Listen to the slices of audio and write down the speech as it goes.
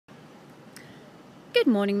Good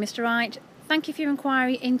morning, Mr. Wright. Thank you for your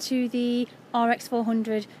inquiry into the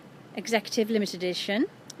RX400 Executive Limited Edition.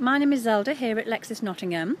 My name is Zelda here at Lexus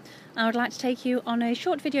Nottingham. I would like to take you on a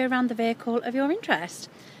short video around the vehicle of your interest.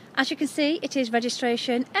 As you can see, it is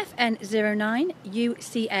registration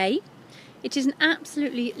Fn09uca. It is an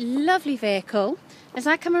absolutely lovely vehicle. As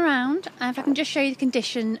I come around, if I can just show you the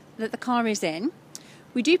condition that the car is in.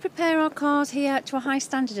 We do prepare our cars here to a high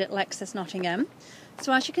standard at Lexus Nottingham.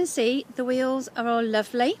 So as you can see, the wheels are all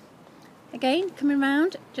lovely. Again, coming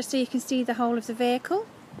around just so you can see the whole of the vehicle.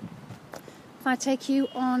 If I take you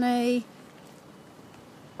on a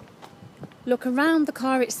look around the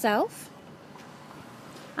car itself,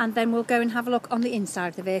 and then we'll go and have a look on the inside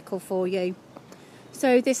of the vehicle for you.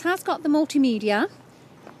 So this has got the multimedia,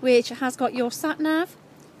 which has got your sat nav.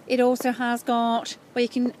 It also has got where you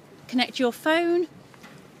can connect your phone.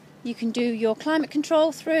 You can do your climate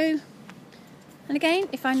control through. And again,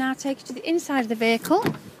 if I now take you to the inside of the vehicle.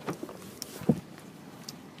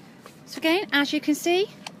 So again, as you can see,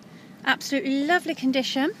 absolutely lovely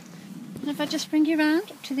condition. And if I just bring you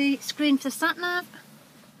around to the screen for the sat nav.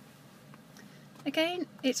 Again,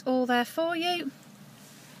 it's all there for you.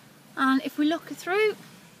 And if we look through,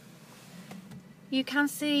 you can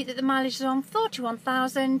see that the mileage is on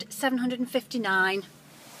 41,759.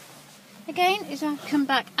 Again, as I come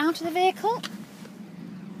back out of the vehicle,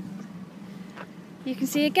 you can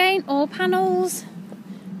see again all panels,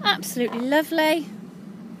 absolutely lovely.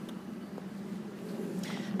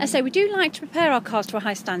 As I say, we do like to prepare our cars to a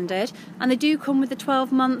high standard, and they do come with a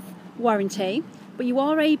 12-month warranty, but you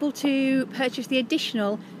are able to purchase the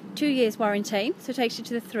additional 2 years warranty, so it takes you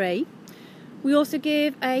to the 3. We also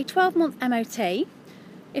give a 12-month MOT.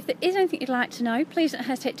 If there is anything you'd like to know, please don't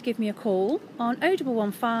hesitate to give me a call on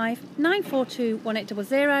 0115 942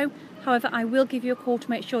 1800. However, I will give you a call to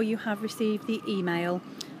make sure you have received the email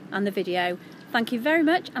and the video. Thank you very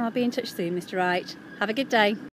much, and I'll be in touch soon, Mr. Wright. Have a good day.